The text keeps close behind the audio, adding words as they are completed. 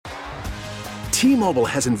T-Mobile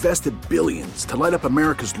has invested billions to light up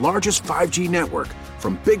America's largest 5G network,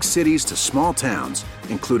 from big cities to small towns,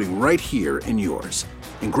 including right here in yours.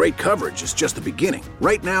 And great coverage is just the beginning.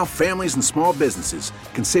 Right now, families and small businesses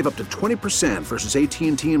can save up to 20% versus AT&T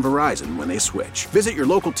and Verizon when they switch. Visit your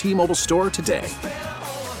local T-Mobile store today.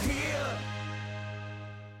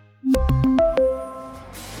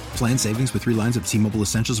 Plan savings with 3 lines of T-Mobile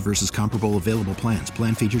Essentials versus comparable available plans.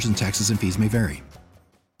 Plan features and taxes and fees may vary.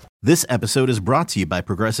 This episode is brought to you by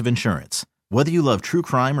Progressive Insurance. Whether you love true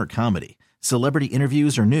crime or comedy, celebrity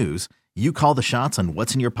interviews or news, you call the shots on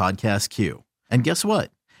what's in your podcast queue. And guess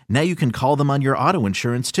what? Now you can call them on your auto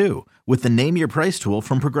insurance too with the Name Your Price tool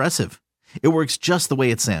from Progressive. It works just the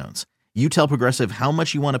way it sounds. You tell Progressive how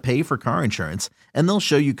much you want to pay for car insurance, and they'll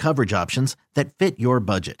show you coverage options that fit your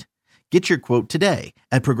budget. Get your quote today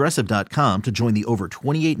at Progressive.com to join the over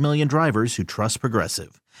 28 million drivers who trust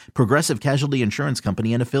Progressive. Progressive Casualty Insurance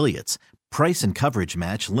Company and Affiliates. Price and coverage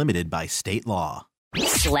match limited by state law.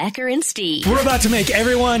 Slacker and Steve. We're about to make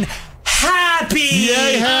everyone happy.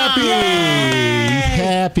 Yay, happy. Yay.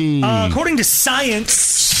 Happy. According to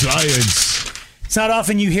science. It's not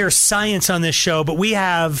often you hear science on this show, but we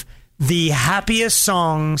have the happiest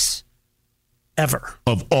songs ever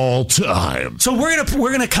Of all time. So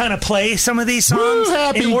we're gonna kind of play some of these songs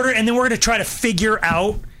in order, and then we're gonna try to figure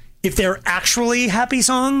out if they're actually happy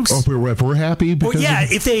songs. Oh, if we're happy? Well, yeah,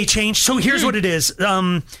 if they change. So here's what it is.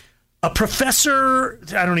 A professor,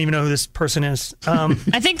 I don't even know who this person is.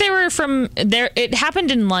 I think they were from there. It happened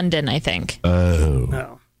in London, I think. Oh.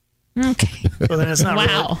 No. Okay. Well, then it's not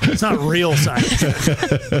wow. real. It's not real science.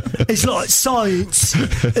 It's like science.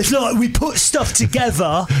 It's like we put stuff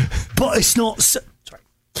together, but it's not. Sorry.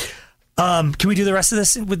 Can we do the rest of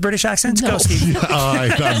this with British accents? No. Go, Steve.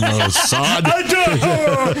 I don't know,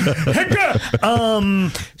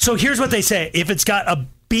 son. So here's what they say. If it's got a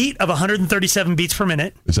beat of 137 beats per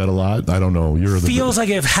minute. Is that a lot? I don't know. Feels like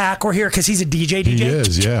if Hack were here because he's a DJ. He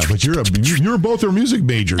is, yeah. But you're both are music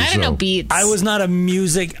majors. I don't know beats. I was not a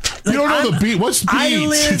music. You don't know the beat. What's beat? I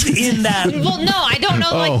lived in that. Well, no, I don't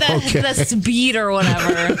know the speed or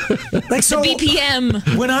whatever. Like so, the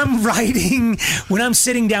BPM. When I'm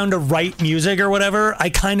sitting down to write music or whatever, I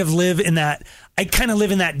kind of live in that.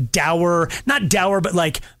 Dour, not dour, but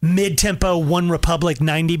like mid-tempo, One Republic,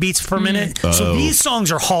 90 beats per minute. So these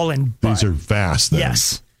songs are hauling butt. These are fast, then.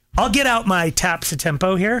 Yes. I'll get out my taps to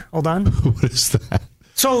tempo here. Hold on. What is that?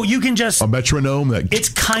 So you can just... A metronome? It's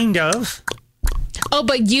kind of... Oh,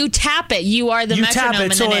 but you tap it. You are the metronome. You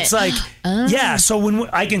tap it, so it's like... Yeah, so when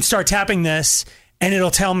I can start tapping this... And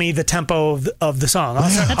it'll tell me the tempo of the song.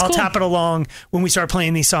 I'll tap it along when we start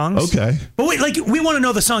playing these songs. Okay. But wait, we want to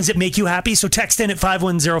know the songs that make you happy. So text in at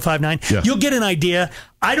 51059. Yeah. You'll get an idea.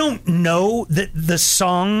 I don't know that the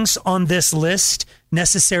songs on this list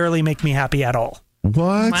necessarily make me happy at all.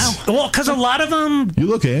 What? Wow. Well, because a lot of them... You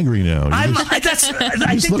look angry now. I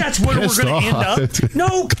think that's where we're going to end up.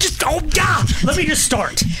 No, let me just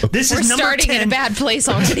start. We're is number starting 10. in a bad place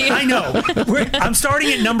already. I know. I'm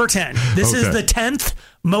starting at number 10. This is the 10th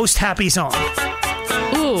most happy song.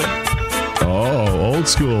 Ooh. Oh, old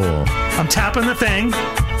school. I'm tapping the thing.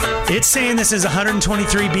 It's saying this is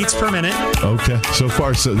 123 beats per minute. Okay. So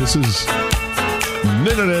far, so this is...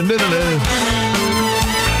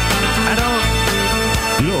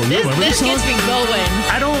 This gets me going.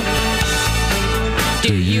 I don't...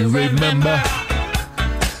 Do you remember?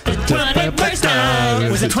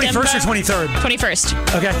 Was it 21st or 23rd? 21st.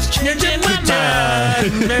 Okay.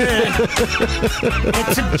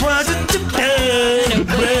 It's a positive day.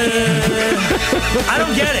 I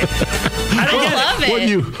don't get it. I love it.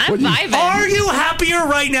 I'm vibing. Are you happier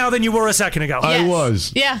right now than you were a second ago? I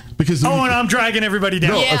was. Yeah. Because and I'm dragging everybody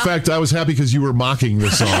down. No, in fact, I was happy because you were mocking the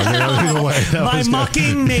song. My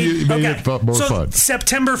mocking made it more fun.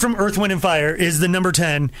 September from Earth, Wind, and Fire is the number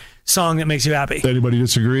 10 song that makes you happy. Anybody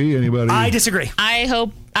disagree? Anybody? I disagree. I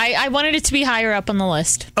hope. I wanted it to be higher up on the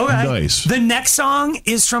list. Okay. Nice. The next song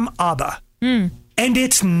is from ABBA. And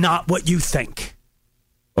it's not what you think.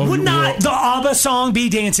 Would not the ABBA song be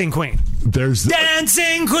Dancing Queen? There's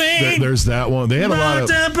Dancing Queen. There's that one. They had a lot of...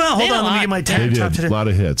 Hold on, let me get my tab. They did. A lot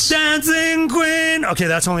of hits. Dancing Queen. Okay,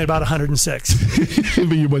 that's only about 106.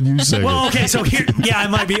 When you say well, okay, so here... Yeah, I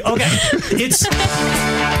might be... Okay, it's...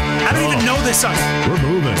 I don't even know this song. We're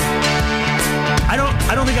moving. I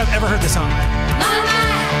don't think I've ever heard this song.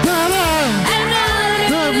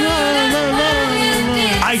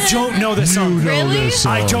 I don't know this song. You know this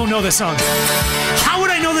song. I don't know this song. How would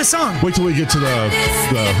I know this song? Wait till we get to the hook.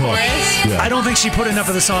 Chorus? Yeah. I don't think she put enough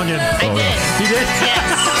of the song in. I did. You did? Yes.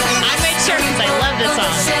 I made sure because I love this song.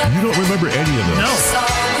 You don't remember any of this. No.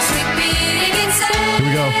 Here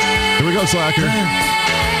we go. Here we go, Slacker.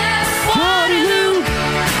 Waterloo.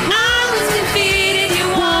 I was defeated, you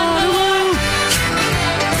won.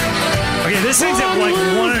 Okay, this thing's at like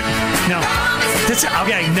one. No.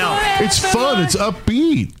 Okay, no. It's fun. It's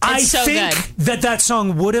upbeat. I so think that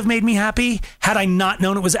song would have made me happy had I not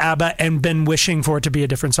known it was ABBA and been wishing for it to be a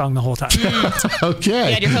different song the whole time. Okay.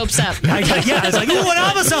 You had your hopes up. I was like, ooh, an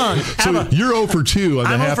ABBA song. So ABBA. you're 0 for 2 on the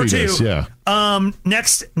I'm 0 for happiness. 2. Yeah.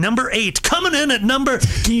 Next, number 8. Coming in at number...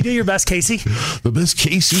 Can you do your best, Casey? The best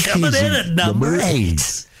Casey. Coming in at number 8.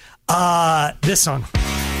 This song.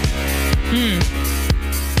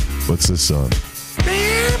 What's this song?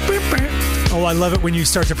 Oh, I love it when you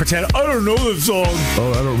start to pretend, I don't know this song.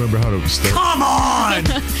 Oh, I don't remember how to start. Come on!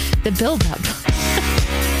 The build-up.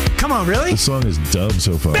 Come on, really? The song is dumb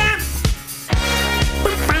so far.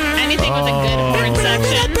 Anything with a good horn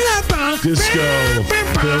section. Disco,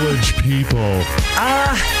 Village People.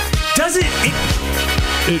 Does it?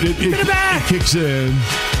 It kicks in.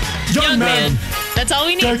 Young man. That's all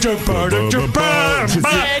we need. No? I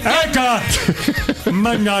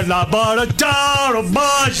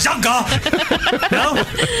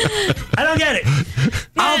don't get it.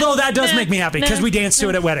 Although that does make me happy because we dance to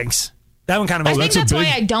it at weddings. That one kind of I makes think me that's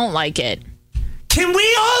why I don't like it. Can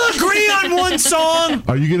we all agree on one song?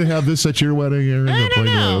 Are you going to have this at your wedding, Aaron? I don't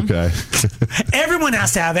know. Okay. Everyone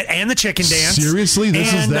has to have it, and the chicken dance. Seriously?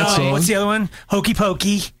 This is that song? What's the other one? Hokey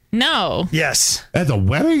Pokey. No. Yes. At the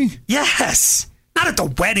wedding? Yes. Not at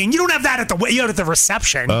the wedding. You don't have that at the wedding. You have it at the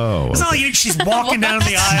reception. Oh. It's not like she's walking down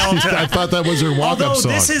the aisle. I thought that was her walk-up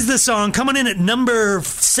song. This is the song coming in at number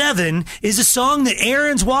 7 is a song that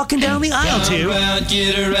Aaron's walking down the aisle to.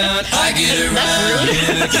 Get around, I get around.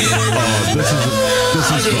 Oh,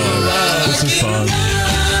 this is fun. This is fun.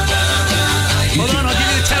 Hold on, I'll give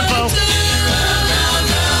you the tempo.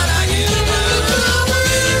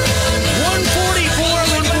 144,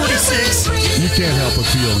 146. You can't help but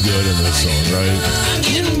feel good in this song, right?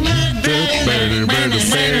 Do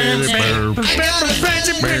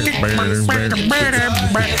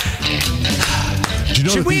you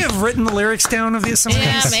know Should we have written the lyrics down of these songs?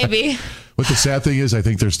 Yeah, maybe. What the sad thing is, I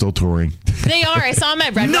think they're still touring. They are. I saw them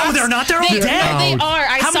at Red Rocks. No, they're not. They're all dead. They are.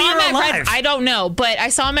 I How saw many them are at alive? Red. I don't know, but I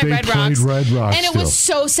saw them at They Red played Rocks. Red Rocks and it was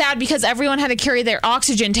so sad because everyone had to carry their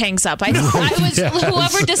oxygen tanks up. I was yes.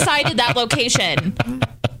 whoever decided that location.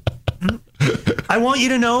 I want you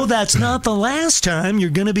to know that's not the last time you're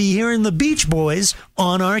going to be hearing the Beach Boys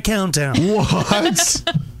on our countdown. What?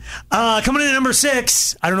 Coming in at number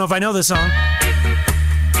 6. I don't know if I know this song.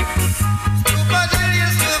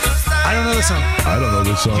 I don't know this song. I don't know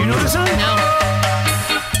this song. Do you know this song? No.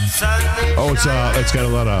 Oh, it's got a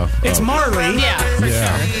lot of... It's Marley. Yeah.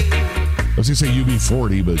 Yeah. I was going to say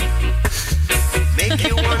UB40, but...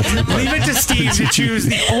 Leave it to Steve to choose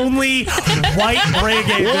the only white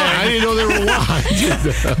reggae Yeah, I thing. didn't know they were white.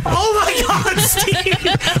 Oh my God, Steve!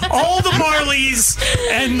 All the Marleys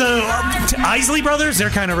and the Isley brothers,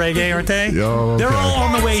 they're kind of reggae, aren't they? Oh, okay. They're all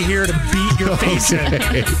on the way here to beat your face in.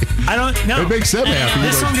 I don't know. It makes them happy.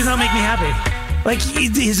 This song does not make me happy. Like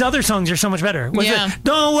his other songs are so much better. What's Yeah. it?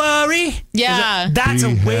 Don't worry. Yeah. That's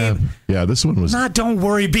a way. Yeah, this one was... Not don't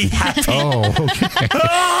worry, be happy. Oh, okay.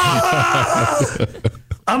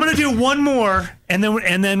 I'm gonna do one more, and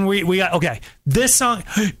then we got okay. This song.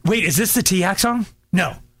 Wait, is this the T-Hack song?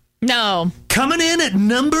 No. No. Coming in at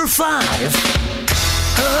number 5.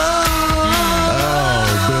 Oh,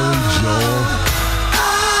 Billy Joel.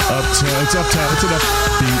 Uptown. It's Uptown. It's an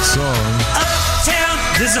upbeat song. Uptown.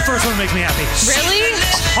 This is the first one that makes me happy. Really?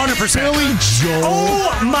 100%. Billy Joel.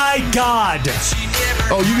 Oh my God.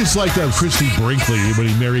 Oh, you just like that Christy Brinkley when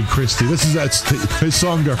he married Christy. That's his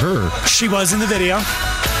song to her. She was in the video.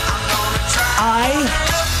 I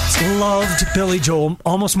loved Billy Joel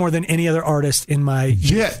almost more than any other artist in my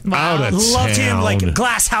Get out of loved him. town. Like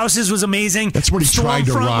Glass Houses was amazing. That's when he tried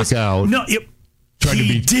to Stormfront rock out. No, he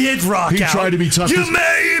did rock He out. tried to be tough. You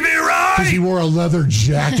may be Because he right. wore a leather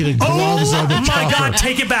jacket and gloves on the Oh top. my God,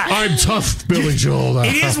 take it back. I'm tough, Billy Joel.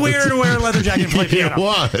 It is weird to wear a leather jacket and play piano. It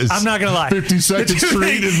was. I'm not gonna lie. 52nd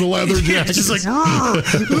Street in the leather jacket. It's just like,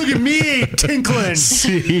 look at me tinkling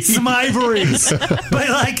some ivories. But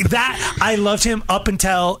like that, I loved him up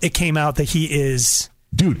until it came out that he is.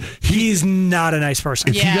 Dude, he's not a nice person.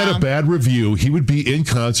 If he got a bad review, he would be in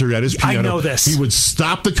concert at his piano. I know this. He would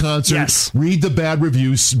stop the concert, Yes. read the bad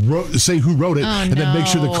reviews, say who wrote it, and then make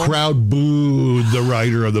sure the crowd booed the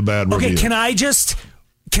writer of the bad review. Okay, can I just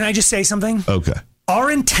say something? Okay.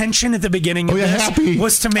 Our intention at the beginning of this happy.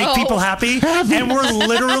 was to make people happy, and we're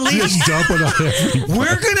literally Just dumping on everybody.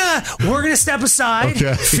 we're gonna step aside,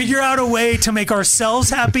 Okay. figure out a way to make ourselves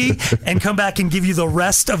happy, and come back and give you the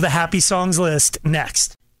rest of the happy songs list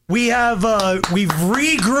next. we've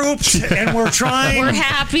regrouped and we're trying. We're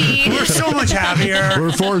happy. We're so much happier.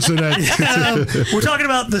 We're forcing it. We're talking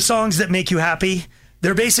about the songs that make you happy.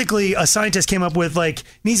 They're basically, a scientist came up with, like,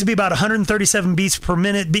 needs to be about 137 beats per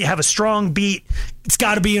minute, have a strong beat. It's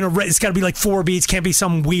got to be it's got to be like 4 beats. Can't be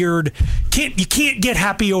some weird. You can't get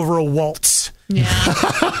happy over a waltz. Yeah.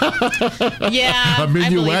 Yeah. A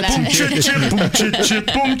minuet. I believe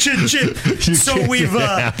that. So we've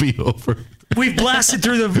happy over. We've blasted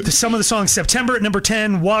through some of the songs. September at number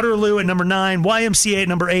 10, Waterloo at number 9, YMCA at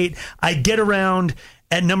number 8, I Get Around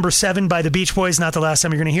at number 7 by the Beach Boys. Not the last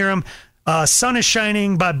time you're going to hear them. Sun is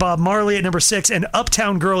Shining by Bob Marley at number 6 and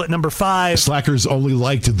Uptown Girl at number 5. Slackers only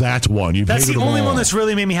liked that one. That's the only all. one that's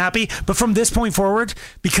really made me happy. But from this point forward,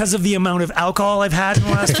 because of the amount of alcohol I've had in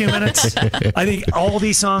the last few minutes, I think all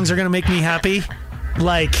these songs are going to make me happy.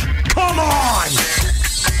 Like, come on!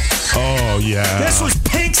 Oh, yeah. This was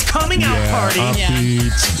Pink's coming out party. Upbeat.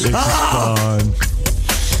 It's fun.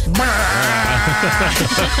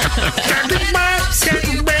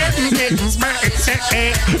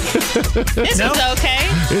 This one's okay.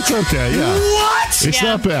 It's okay, yeah. What? It's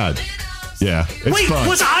not bad. Yeah, it's Wait, fun.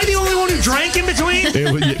 was I the only one who drank in between?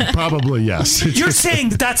 Probably, yes. You're saying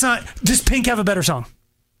that's not... Does Pink have a better song?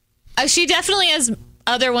 She definitely has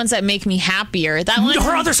other ones that make me happier. That one.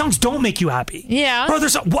 Her other songs don't make you happy. Yeah. Her other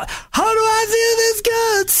song... What? How do I feel this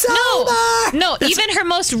good sober? No, even her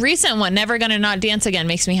most recent one, Never Gonna Not Dance Again,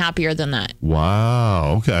 makes me happier than that.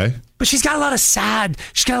 Wow, okay. But she's got a lot of sad...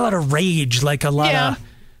 She's got a lot of rage, like a lot of...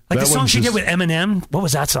 Like That the song one she did just- with Eminem. What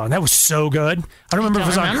was that song? That was so good. I don't remember if it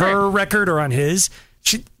was on her record or on his.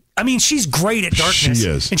 She's great at darkness. She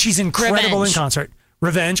is. And she's incredible Revenge. in concert.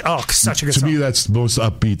 Revenge. Oh, such a good To song. me, that's the most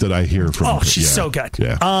upbeat that I hear from her. Oh, she's so good.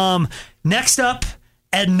 Yeah. Next up,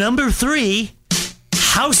 at number 3,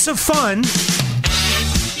 House of Fun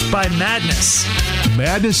by Madness.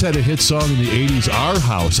 Madness had a hit song in the 80s, Our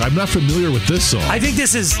House. I'm not familiar with this song. I think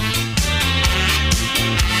this is...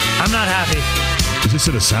 I'm not happy. Is this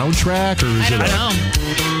in a soundtrack or is I don't it know.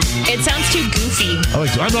 It sounds too goofy.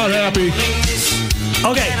 I'm not happy.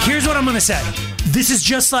 Okay, here's what I'm going to say. This is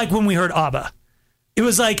just like when we heard ABBA. It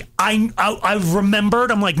was like, I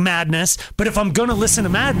remembered, I'm like, Madness, but if I'm going to listen to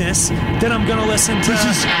Madness, then I'm going to listen to...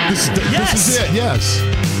 This is it, yes.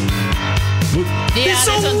 It's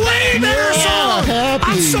a way better song. Happy.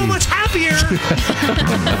 I'm so much happier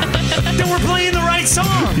that we're playing the right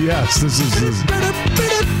song. Yes, this is.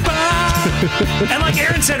 And like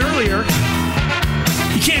Aaron said earlier,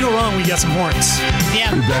 you can't go wrong when you got some horns.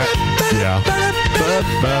 Yeah.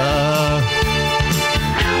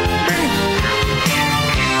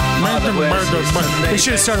 They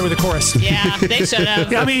should have started with the chorus. Yeah, they should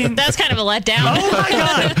have. I mean, that's kind of a letdown. Oh my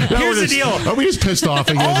God. Here's the deal. Are we just pissed off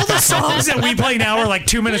again? All the songs that we play now are like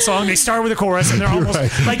 2 minutes long. They start with a chorus, and they're almost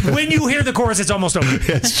like when you hear the chorus, it's almost over.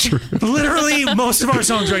 That's true. Literally, most of our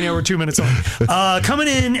songs right now are 2 minutes long. Coming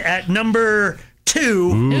in at number 2.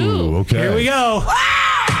 Ooh, okay. Here we go.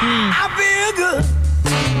 I feel good.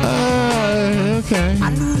 Okay.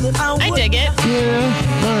 I dig it.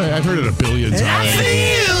 Yeah. All right. I've heard it a billion times. I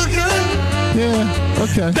feel good. Yeah.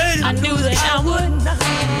 Okay. I knew that I would.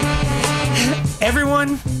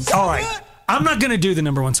 Everyone, all right. I'm not gonna do the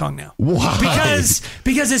number 1 song now. Why?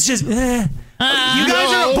 Because it's just. You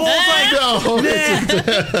guys are both like,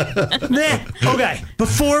 nah. Okay,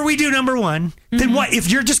 before we do number 1, then what? If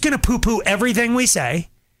you're just gonna poo-poo everything we say,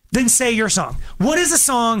 then say your song. What is a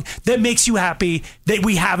song that makes you happy that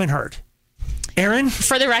we haven't heard? Aaron?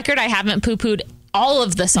 For the record, I haven't poo-pooed all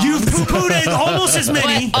of the songs. You've poo-pooed it almost as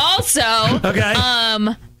many. But also, Okay.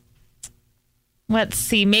 Let's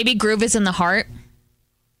see, maybe Groove is in the Heart.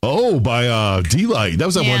 Oh, by D-Light. That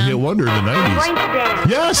was that Yeah. one hit wonder in the 90s.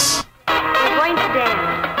 Yes.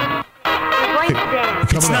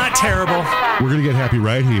 It's not terrible. We're going to get happy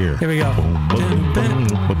right here. Here we go.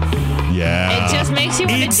 Yeah. It just makes you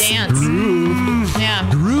want to It's dance. Yeah.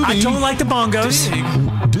 Groovy. I don't like the bongos,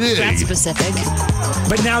 Dig. That's specific.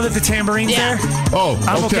 but now that the tambourine's Yeah. there, Oh,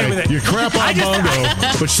 I'm okay with it. You crap on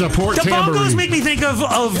bongo, but support the tambourine. bongos make me think of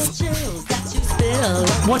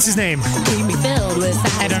what's his name?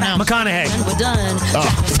 I don't know. McConaughey. Oh,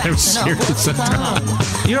 I'm serious.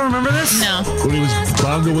 You don't remember this? No. When he was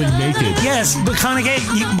bongoing naked. Yes, McConaughey.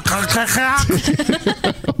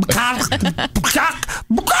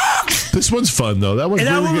 This one's fun, though. That one's And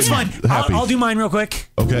that really one was fun. getting happy. I'll do mine real quick.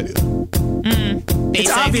 Okay. It's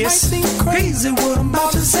obvious. Crazy what I'm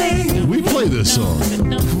about to say. We play this song.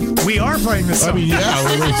 We are playing this I song. mean, yeah.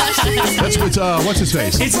 That's what's his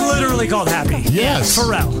face? It's literally called Happy. Yes.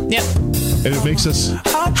 Pharrell. Yep. And it makes us,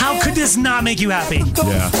 How could this not make you happy?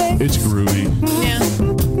 yeah, it's groovy. Yeah.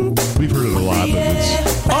 We've heard it a lot, but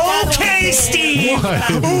it's, Oh Hey, Steve! What?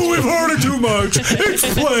 Oh, we've heard it too much.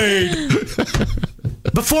 Explain.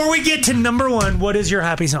 Before we get to number one, what is your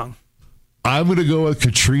happy song? I'm going to go with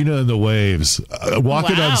Katrina and the Waves.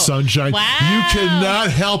 Walking on Sunshine. Wow. You cannot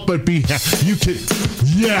help but be happy. You can.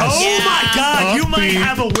 Yes. Oh, my God. You might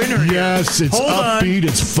have a winner here. Yes, it's Hold upbeat. on.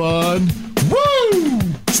 It's fun. Woo!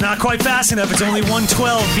 It's not quite fast enough. It's only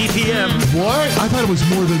 112 BPM. What? I thought it was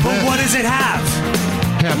more than But that. what does it have?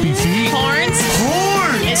 Happy feet. Horns?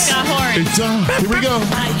 Horns. It's got horns. It's here we go.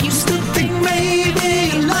 I used to think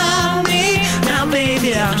maybe you love me. Now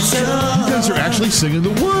maybe I'm sure. You guys are actually singing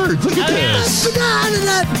the words. Look at this. I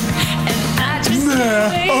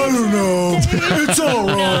don't know. It's all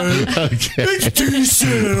right. Okay. It's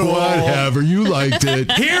decent. Whatever. You liked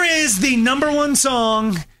it. Here is the number one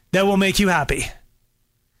song that will make you happy.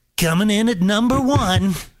 Coming in at number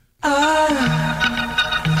one.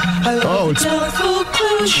 Oh, it's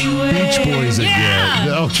Beach Boys again.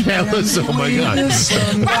 Okay, listen. Oh, my God.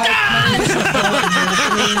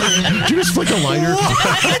 Did you just flick a lighter?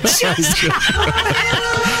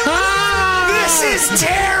 This is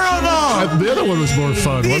terrible. The other one was more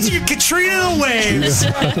fun, wasn't it? Katrina the Waves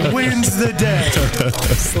wins the day.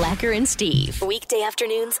 Slacker and Steve. Weekday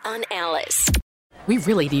afternoons on Alice. We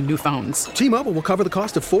really need new phones. T-Mobile will cover the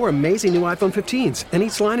cost of 4 amazing new iPhone 15s, and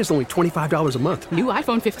each line is only $25 a month. New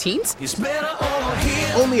iPhone 15s? It's better over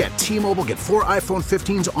here. Only at T-Mobile, get 4 iPhone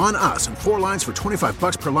 15s on us and 4 lines for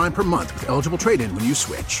 $25 per line per month with eligible trade-in when you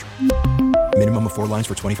switch. Minimum of 4 lines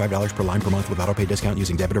for $25 per line per month with autopay discount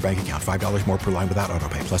using debit or bank account. $5 more per line without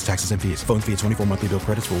autopay, plus taxes and fees. Phone fee at 24 monthly bill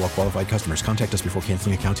credits for well-qualified customers. Contact us before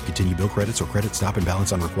canceling account to continue bill credits or credit stop and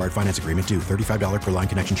balance on required finance agreement due. $35 per line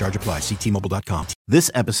connection charge applies. See T-Mobile.com.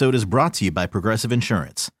 This episode is brought to you by Progressive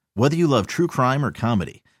Insurance. Whether you love true crime or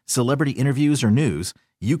comedy, celebrity interviews or news,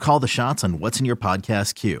 you call the shots on what's in your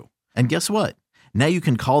podcast queue. And guess what? Now you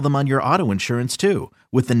can call them on your auto insurance too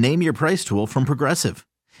with the Name Your Price tool from Progressive.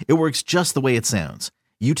 It works just the way it sounds.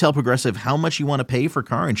 You tell Progressive how much you want to pay for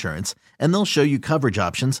car insurance, and they'll show you coverage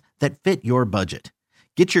options that fit your budget.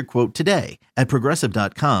 Get your quote today at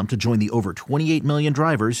Progressive.com to join the over 28 million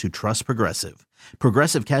drivers who trust Progressive.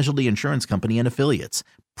 Progressive Casualty Insurance Company and Affiliates.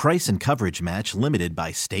 Price and coverage match limited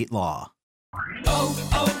by state law.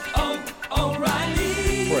 O'Reilly.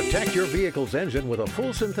 Protect your vehicle's engine with a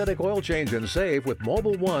full synthetic oil change and save with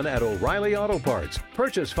Mobil 1 at O'Reilly Auto Parts.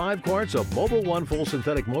 Purchase 5 quarts of Mobil 1 full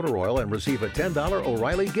synthetic motor oil and receive a $10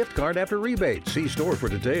 O'Reilly gift card after rebate. See store for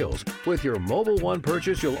details. With your Mobil 1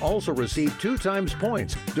 purchase, you'll also receive 2 times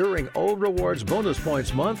points during O Rewards Bonus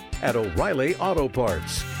Points Month at O'Reilly Auto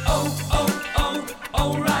Parts.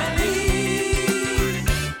 O'Reilly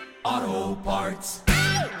Auto Parts.